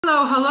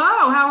Hello,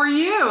 hello. How are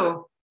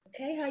you?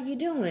 Okay, how you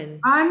doing?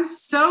 I'm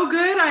so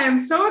good. I am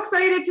so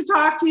excited to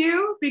talk to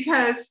you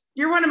because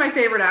you're one of my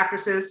favorite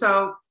actresses.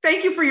 So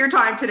thank you for your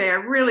time today. I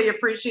really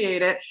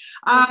appreciate it.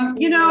 Oh,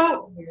 sweet.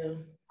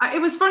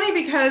 It was funny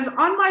because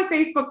on my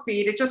Facebook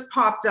feed, it just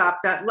popped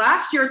up that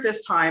last year at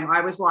this time,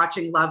 I was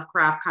watching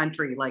Lovecraft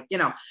Country. I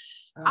was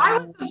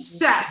Um,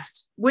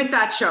 obsessed with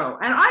that show.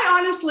 And I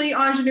honestly,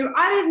 Aunjanue,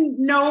 I didn't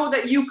know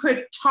that you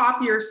could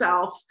top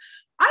yourself.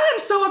 I am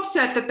so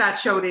upset that that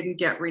show didn't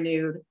get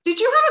renewed. Did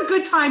you have a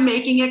good time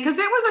making it? Because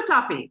it was a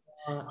toughie.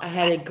 I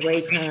had a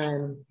great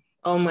time.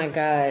 Oh my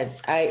God.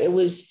 It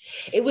was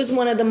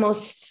one of the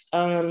most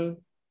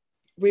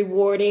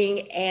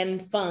rewarding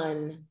and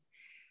fun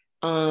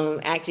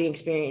acting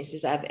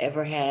experiences I've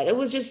ever had. It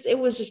was a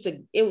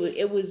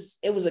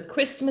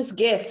Christmas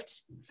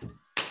gift.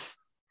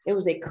 It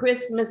was a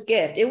Christmas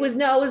gift. It was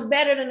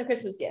better than a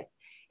Christmas gift.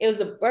 It was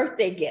a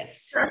birthday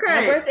gift. Now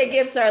Okay. birthday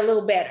gifts are a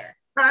little better.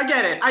 I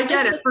get it. I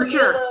get it Christmas for can be a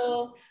sure.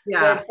 little,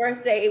 Yeah. but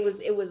birthday, it was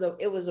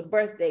a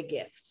birthday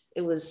gift.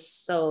 It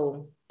was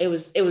a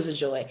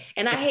joy.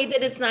 And I hate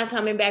that it's not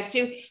coming back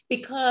too,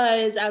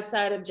 because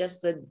outside of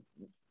just the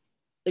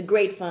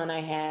great fun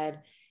I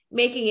had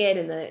making it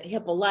and the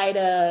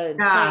Hippolyta and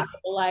Yeah.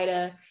 playing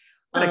Hippolyta,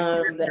 What a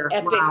the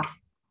character. Wow.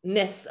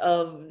 epicness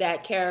of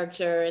that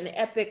character and the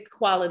epic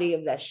quality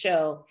of that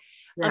show.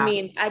 I Yeah.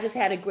 mean, I just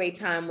had a great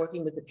time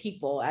working with the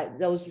people.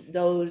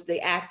 The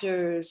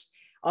actors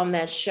on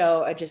that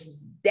show are just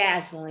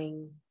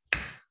dazzling.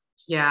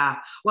 Yeah.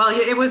 Well,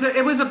 it was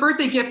a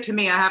birthday gift to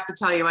me. I have to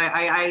tell you,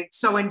 I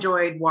so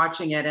enjoyed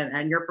watching it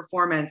and your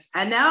performance.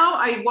 And now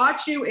I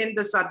watch you in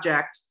the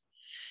subject.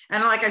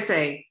 And like I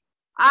say,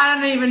 I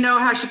don't even know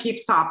how she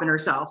keeps topping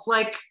herself.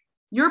 Like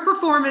your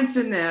performance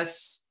in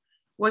this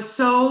was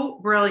so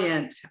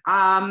brilliant.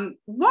 What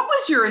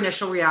was your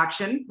initial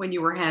reaction when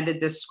you were handed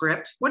this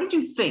script? What did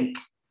you think?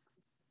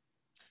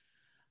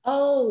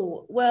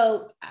 Oh,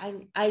 well,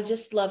 I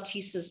just love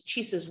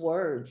Chisa's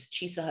words,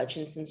 Chisa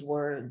Hutchinson's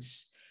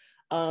words.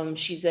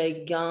 She's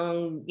a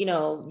young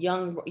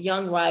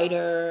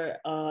writer.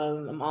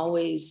 I'm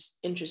always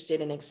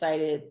interested and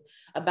excited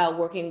about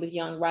working with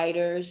young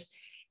writers.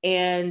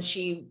 And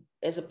she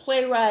is a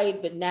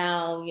playwright, but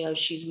now,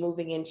 she's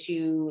moving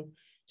into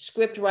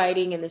script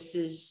writing. And this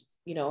is,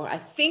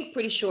 I think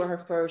pretty sure her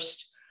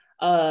first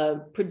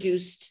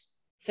produced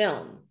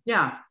film.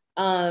 Yeah.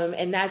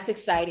 And that's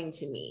exciting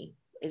to me.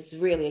 It's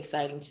really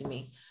exciting to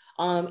me.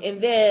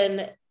 And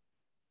then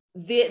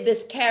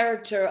this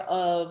character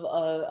of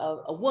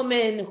a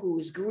woman who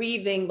is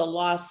grieving the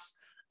loss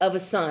of a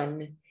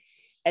son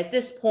at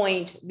this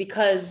point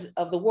because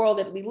of the world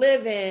that we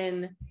live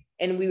in,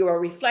 and we are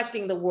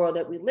reflecting the world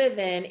that we live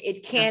in,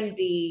 it can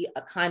be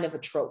a kind of a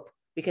trope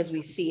because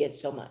we see it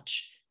so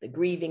much, the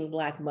grieving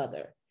Black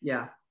mother.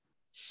 Yeah.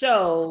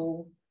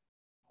 So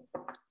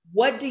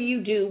what do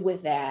you do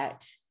with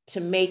that to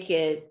make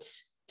it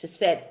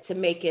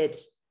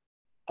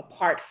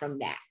apart from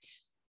that?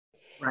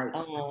 Right.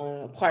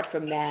 Apart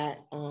from that,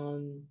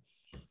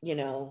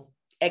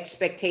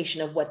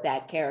 expectation of what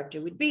that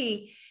character would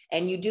be,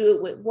 and you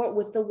do it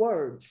with the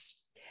words,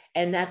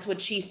 and that's what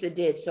Chisa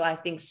did. So I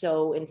think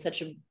so in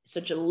such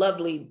a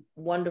lovely,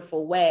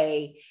 wonderful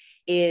way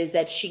is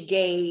that she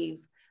gave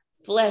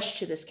flesh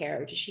to this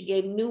character. She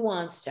gave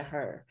nuance to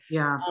her.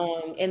 Yeah.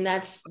 And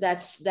that's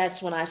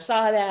when I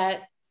saw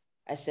that,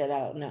 I said,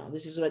 oh no,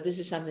 this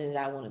is something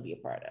that I want to be a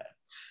part of.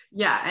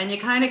 Yeah. And you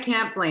kind of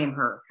can't blame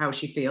her how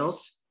she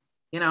feels.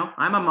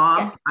 I'm a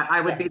mom. Yeah. I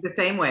would be Yes. the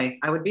same way.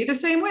 I would be the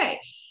same way.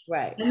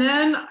 Right. And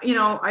then,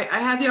 I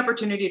had the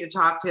opportunity to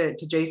talk to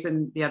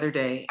Jason the other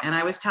day, and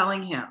I was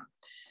telling him,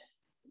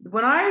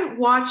 when I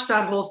watched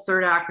that whole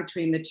third act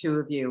between the two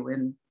of you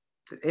in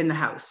the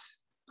house,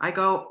 I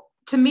go,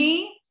 to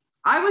me,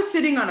 I was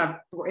sitting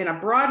in a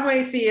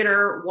Broadway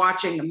theater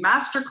watching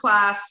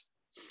masterclass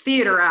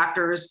theater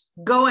actors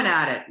going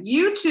at it.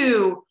 You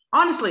two,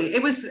 honestly,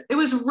 it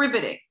was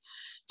riveting.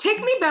 Take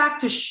me back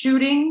to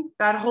shooting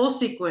that whole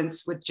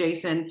sequence with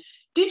Jason.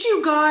 Did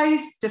you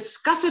guys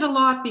discuss it a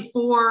lot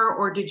before,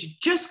 or did you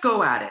just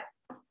go at it?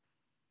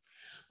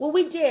 Well,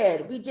 we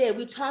did.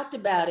 We talked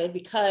about it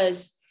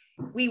because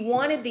we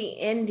wanted the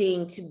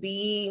ending to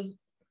be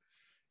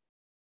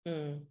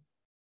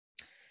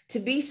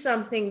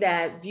something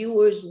that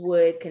viewers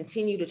would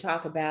continue to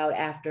talk about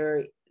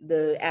after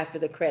the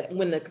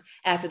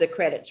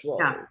credits roll.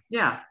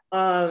 Yeah.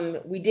 Yeah.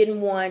 We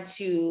didn't want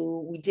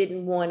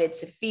it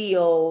to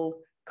feel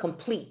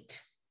complete.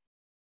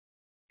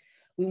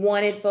 We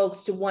wanted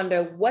folks to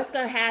wonder what's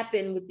going to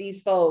happen with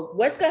these folks.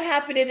 What's going to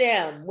happen to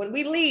them when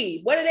we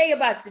leave? What are they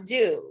about to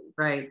do?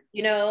 Right.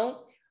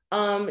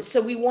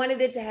 So we wanted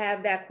it to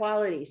have that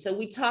quality. So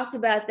we talked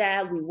about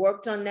that. We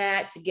worked on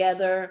that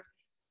together.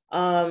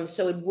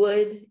 So it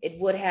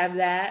would have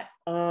that.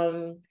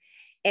 And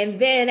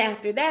then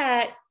after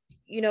that,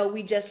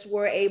 we just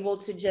were able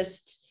to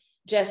just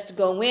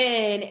go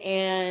in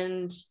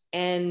and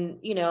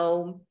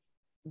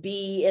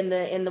be in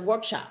the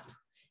workshop,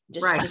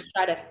 Right. just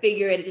try to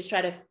figure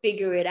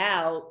it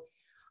out.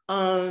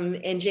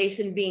 And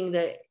Jason being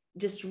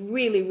just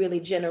really, really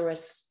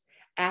generous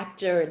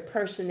actor and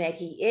person that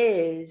he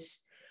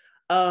is,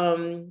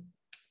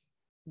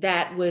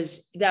 that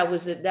was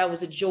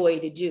a joy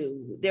to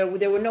do. There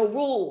were no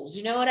rules,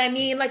 you know what I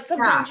mean? Like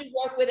sometimes you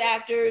work with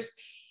actors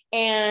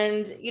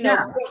and, you know,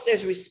 of course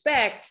there's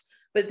respect,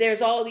 but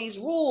there's all these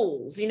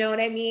rules, you know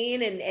what I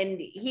mean? And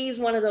he's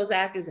one of those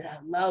actors that I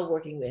love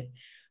working with,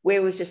 where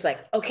it was just like,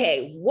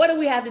 okay, what do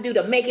we have to do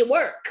to make it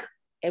work?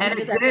 And we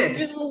just have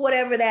to do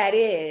whatever that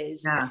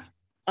is. Yeah.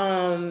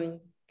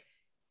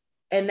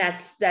 And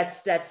that's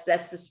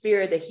the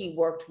spirit that he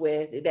works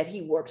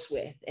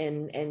with.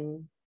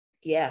 And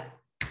yeah,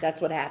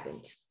 that's what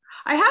happened.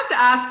 I have to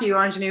ask you,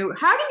 Aunjanue,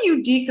 how do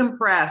you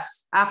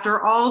decompress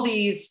after all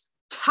these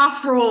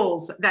tough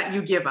roles that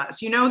you give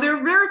us? You know,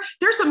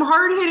 there's some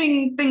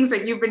hard-hitting things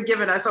that you've been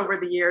giving us over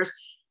the years.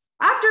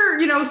 After,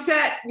 you know,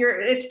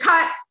 it's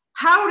cut,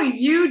 how do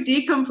you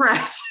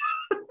decompress?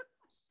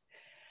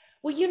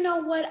 Well, you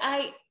know what?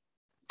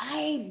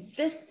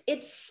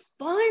 It's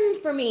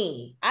fun for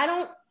me.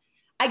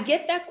 I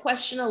get that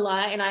question a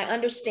lot, and I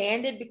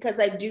understand it because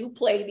I do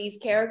play these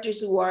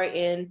characters who are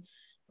in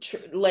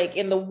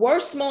the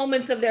worst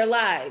moments of their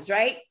lives,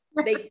 right?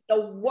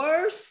 The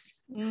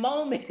worst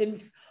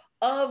moments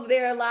of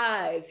their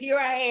lives. Here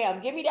I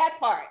am, give me that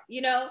part,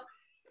 you know?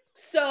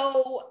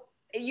 So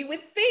you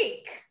would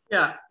think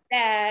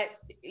that,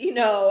 you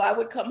know, I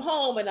would come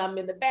home and I'm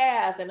in the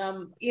bath and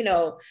I'm, you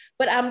know,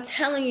 but I'm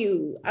telling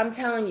you,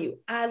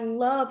 I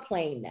love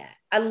playing that.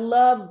 I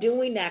love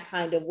doing that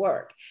kind of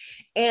work.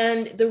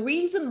 And the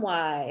reason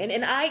why,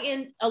 and I,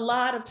 in a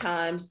lot of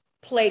times,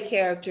 play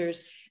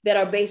characters that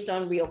are based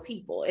on real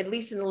people. At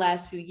least in the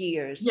last few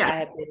years,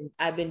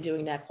 I've been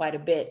doing that quite a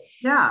bit.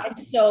 Yeah. And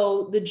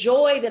so the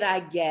joy that I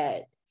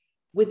get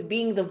with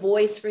being the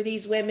voice for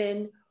these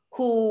women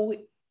who,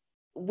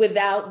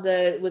 without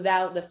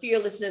the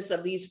fearlessness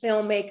of these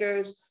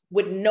filmmakers,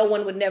 no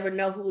one would never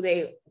know who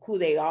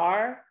they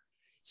are.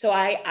 So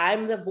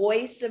I'm the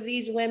voice of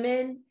these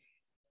women.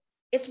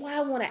 It's why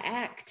I want to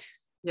act.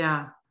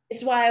 Yeah.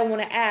 It's why I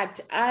want to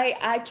act.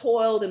 I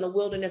toiled in the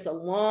wilderness a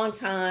long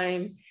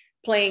time,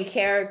 playing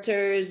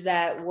characters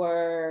that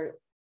were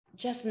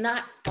just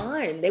not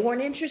fun. They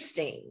weren't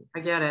interesting. I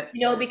get it.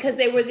 You know, because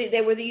they were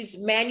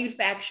these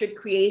manufactured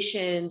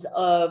creations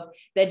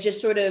that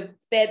just sort of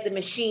fed the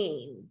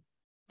machine.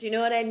 Do you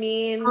know what I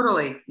mean?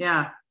 Totally.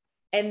 Yeah.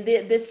 And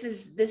this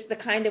is the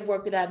kind of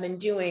work that I've been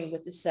doing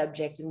with the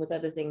subject and with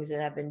other things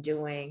that I've been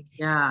doing.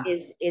 Yeah.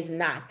 Is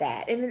not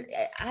that. And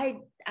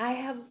I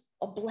have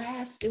a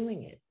blast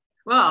doing it.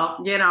 Well,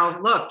 you know,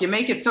 look, you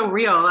make it so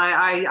real.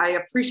 I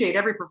appreciate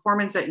every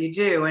performance that you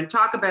do. And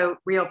talk about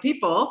real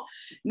people.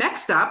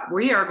 Next up,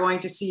 we are going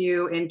to see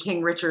you in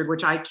King Richard,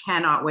 which I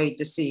cannot wait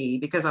to see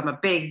because I'm a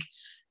big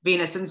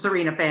Venus and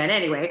Serena fan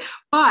anyway.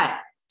 But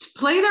to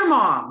play their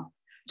mom,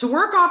 to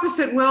work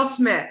opposite Will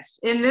Smith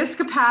in this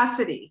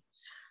capacity.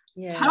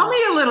 Yeah. Tell me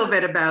a little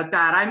bit about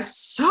that. I'm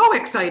so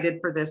excited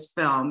for this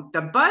film.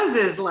 The buzz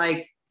is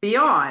like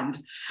beyond.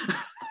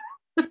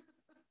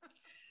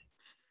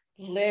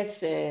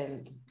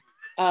 Listen,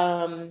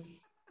 I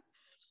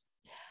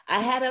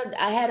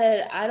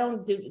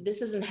don't do, this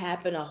doesn't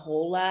happen a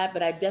whole lot,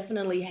 but I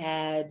definitely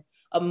had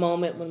a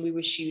moment when we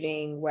were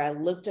shooting where I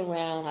looked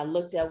around, I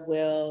looked at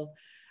Will,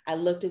 I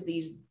looked at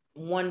these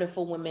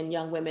wonderful women,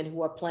 young women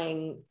who are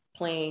playing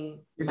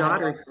your my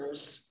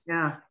daughters.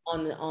 Yeah.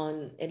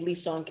 On at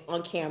least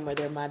on camera,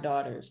 they're my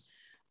daughters.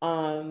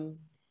 And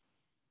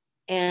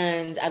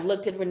I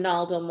looked at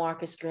Ronaldo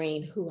Marcus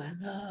Green, who I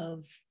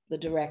love, the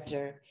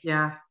director.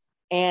 Yeah.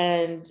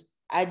 And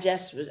I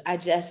just was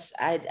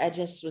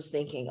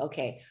thinking,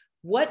 okay,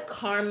 what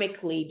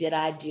karmically did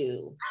I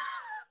do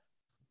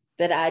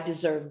that I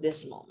deserve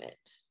this moment?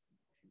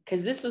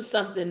 Because this was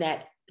something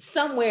that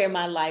somewhere in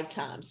my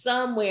lifetime,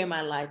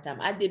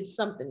 I did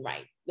something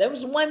right. There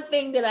was one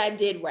thing that I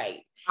did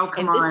right. Oh,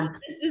 come on.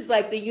 This is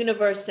like the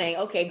universe saying,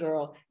 okay,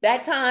 girl,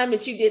 that time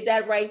that you did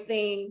that right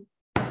thing,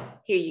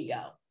 here you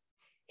go.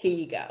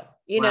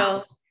 You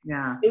know?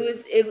 Yeah.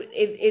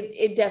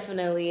 It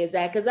definitely is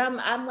that, because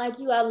I'm like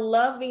you. I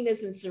love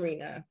Venus and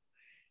Serena.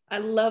 I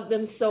love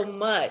them so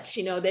much.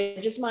 You know, they're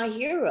just my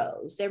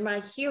heroes. They're my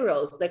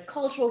heroes. They're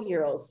cultural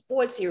heroes,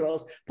 sports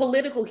heroes,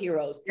 political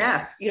heroes.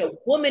 Yes. You know,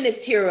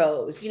 womanist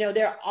heroes. You know,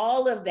 they're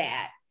all of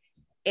that.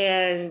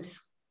 And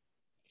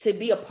to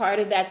be a part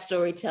of that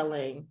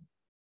storytelling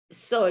is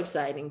so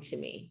exciting to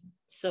me.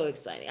 So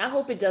exciting. I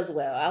hope it does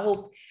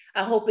well.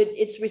 I hope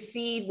it's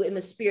received in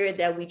the spirit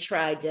that we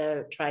tried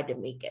to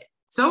make it.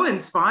 So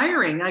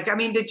inspiring. Like, I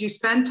mean, did you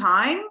spend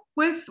time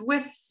with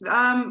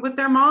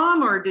their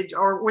mom or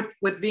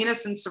with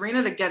Venus and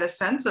Serena to get a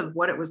sense of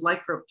what it was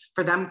like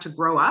for them to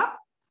grow up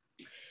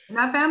in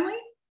that family?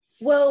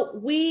 Well,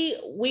 we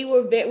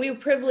were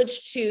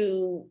privileged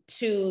to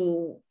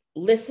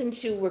listen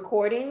to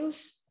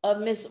recordings of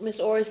Miss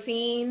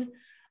Oracine.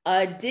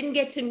 Didn't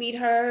get to meet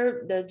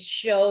her. The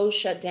show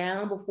shut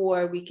down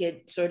before we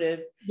could sort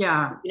of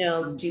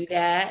do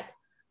that.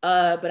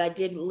 But I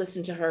did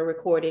listen to her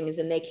recordings,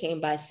 and they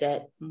came by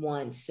set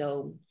once,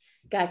 so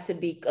got to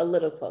be a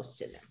little close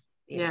to them.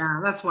 Yeah,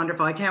 that's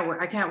wonderful. I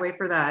can't wait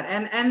for that.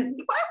 And I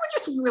would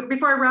just,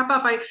 before I wrap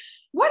up,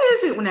 what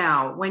is it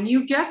now when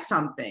you get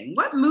something?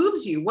 What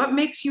moves you? What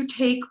makes you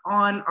take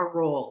on a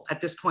role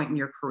at this point in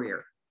your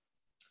career?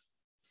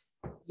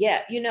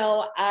 Yeah, you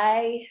know,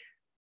 I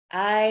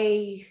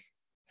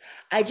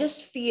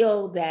just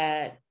feel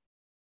that,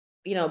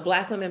 you know,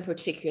 Black women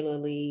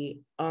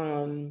particularly,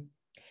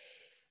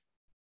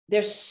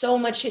 there's so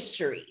much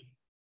history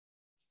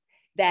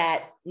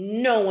that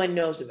no one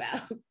knows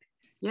about.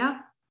 Yeah.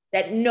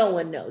 That no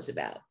one knows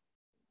about.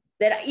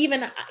 That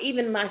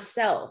even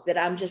myself, that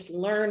I'm just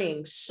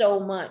learning so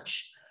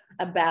much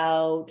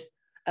about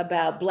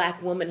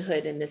Black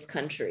womanhood in this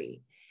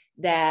country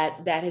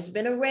that has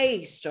been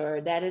erased,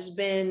 or that has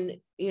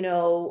been, you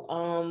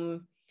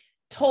know,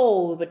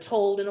 told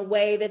in a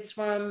way that's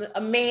from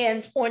a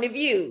man's point of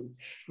view.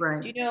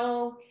 Right. You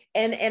know,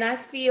 and I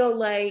feel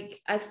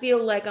like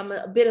I'm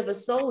a bit of a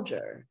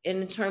soldier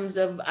in terms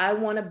of, I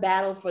want to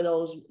battle for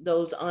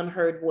those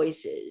unheard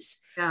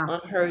voices, Yeah.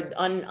 unheard,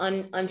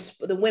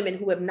 the women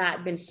who have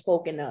not been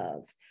spoken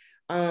of.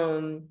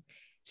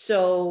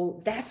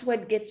 So that's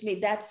what gets me.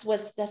 That's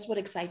what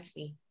excites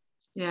me.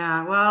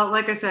 Yeah, well,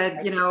 like I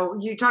said, you know,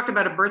 you talked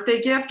about a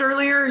birthday gift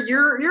earlier.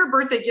 You're a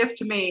birthday gift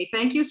to me.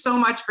 Thank you so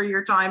much for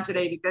your time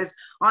today, because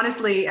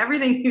honestly,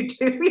 everything you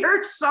do,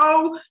 you're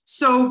so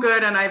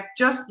good. And I've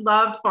just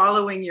loved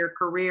following your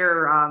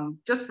career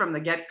just from the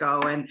get-go.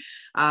 And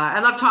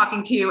I love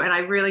talking to you, and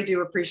I really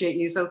do appreciate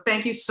you. So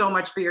thank you so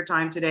much for your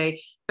time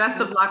today.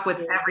 Best of luck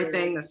with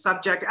everything, the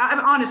subject.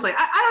 Honestly,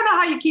 I don't know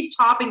how you keep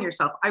topping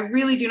yourself. I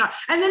really do not.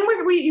 And then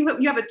you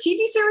have a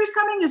TV series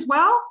coming as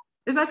well.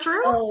 Is that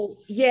true? Oh,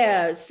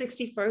 yeah,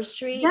 61st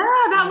Street. Yeah,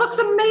 that looks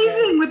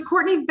amazing with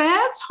Courtney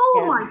Vance.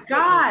 Oh my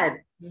God.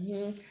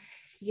 Mm-hmm.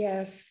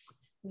 Yes.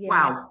 Yeah.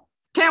 Wow.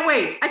 Can't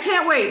wait. I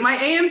can't wait. My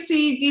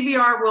AMC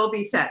DVR will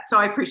be set. So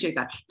I appreciate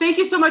that. Thank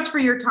you so much for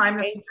your time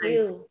this morning. Thank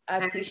you. I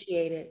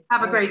appreciate it.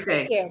 Have a great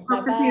day.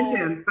 Hope to see you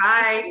soon.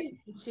 Bye.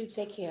 You too.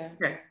 Take care.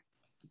 Okay.